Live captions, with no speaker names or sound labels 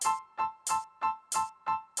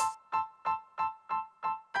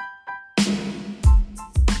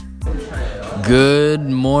Good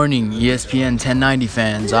morning, ESPN 1090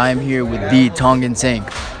 fans. I am here with the Tongan Tank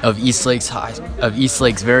of East Lake's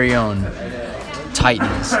very own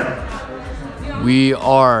Titans. We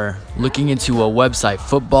are looking into a website,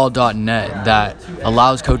 football.net, that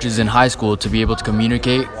allows coaches in high school to be able to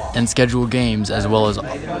communicate and schedule games, as well as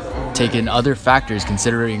take in other factors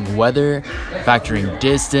considering weather, factoring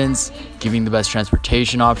distance, giving the best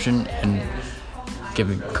transportation option, and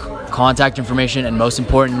giving contact information, and most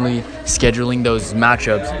importantly, scheduling those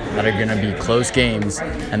matchups that are going to be close games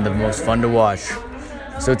and the most fun to watch.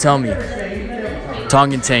 So tell me,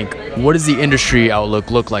 Tongan Tank, what does the industry outlook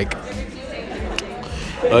look like?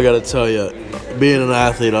 I gotta tell you, being an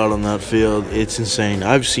athlete out on that field, it's insane.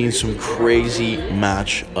 I've seen some crazy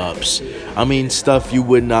matchups. I mean, stuff you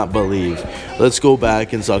would not believe. Let's go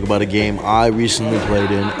back and talk about a game I recently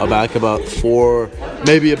played in, back about a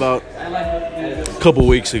couple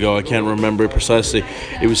weeks ago. I can't remember precisely.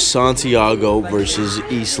 It was Santiago versus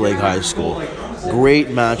East Lake High School. Great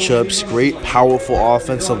matchups, great powerful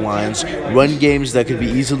offensive lines, run games that could be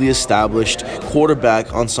easily established,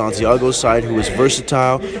 quarterback on Santiago's side who was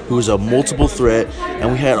versatile, who was a multiple threat,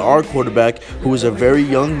 and we had our quarterback who was a very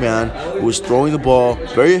young man who was throwing the ball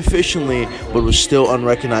very efficiently but was still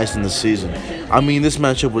unrecognized in the season. I mean, this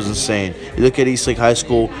matchup was insane. You look at East Lake High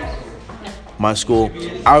School, my school,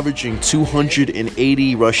 averaging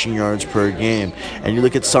 280 rushing yards per game. And you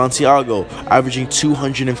look at Santiago, averaging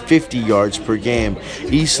 250 yards per game.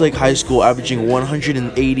 East Lake High School averaging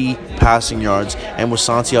 180 passing yards, and with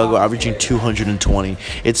Santiago averaging 220.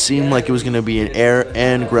 It seemed like it was going to be an air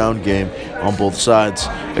and ground game on both sides.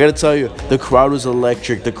 I got to tell you, the crowd was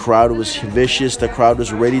electric. The crowd was vicious. The crowd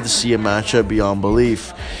was ready to see a matchup beyond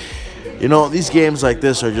belief. You know, these games like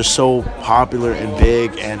this are just so popular and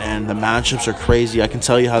big, and the matchups are crazy. I can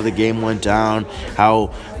tell you how the game went down,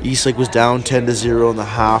 how Eastlake was down 10-0 in the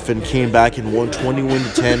half and came back and won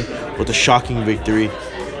 21-10 with a shocking victory.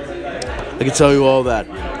 I can tell you all that.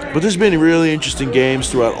 But there's been really interesting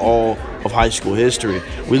games throughout all of high school history.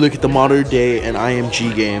 We look at the Modern Day and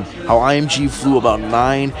IMG game, how IMG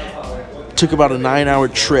took about a 9-hour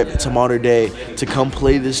trip to Modern Day to come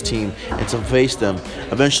play this team and to face them.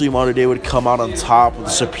 Eventually, Modern Day would come out on top with a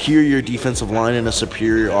superior defensive line and a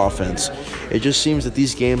superior offense. It just seems that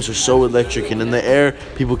these games are so electric, and in the air,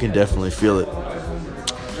 people can definitely feel it.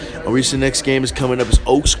 Our recent next game is coming up is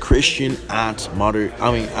Oaks Christian at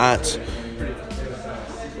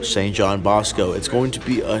St. John Bosco. It's going to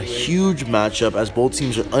be a huge matchup as both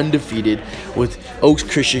teams are undefeated, with Oaks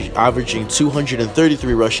Christian averaging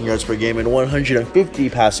 233 rushing yards per game and 150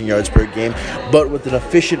 passing yards per game, but with an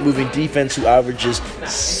efficient moving defense who averages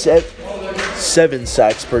 7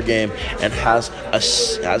 sacks per game and has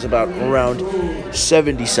about around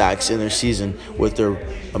 70 sacks in their season, with their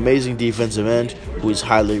amazing defensive end who is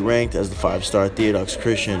highly ranked as the 5-star Theodox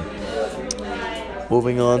Christian.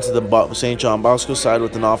 Moving on to the St. John Bosco side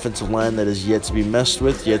with an offensive line that is yet to be messed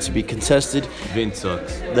with, yet to be contested. Vince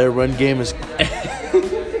sucks. Their run game is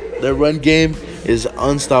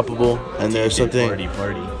unstoppable, and there's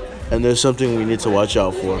something we need to watch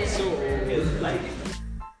out for.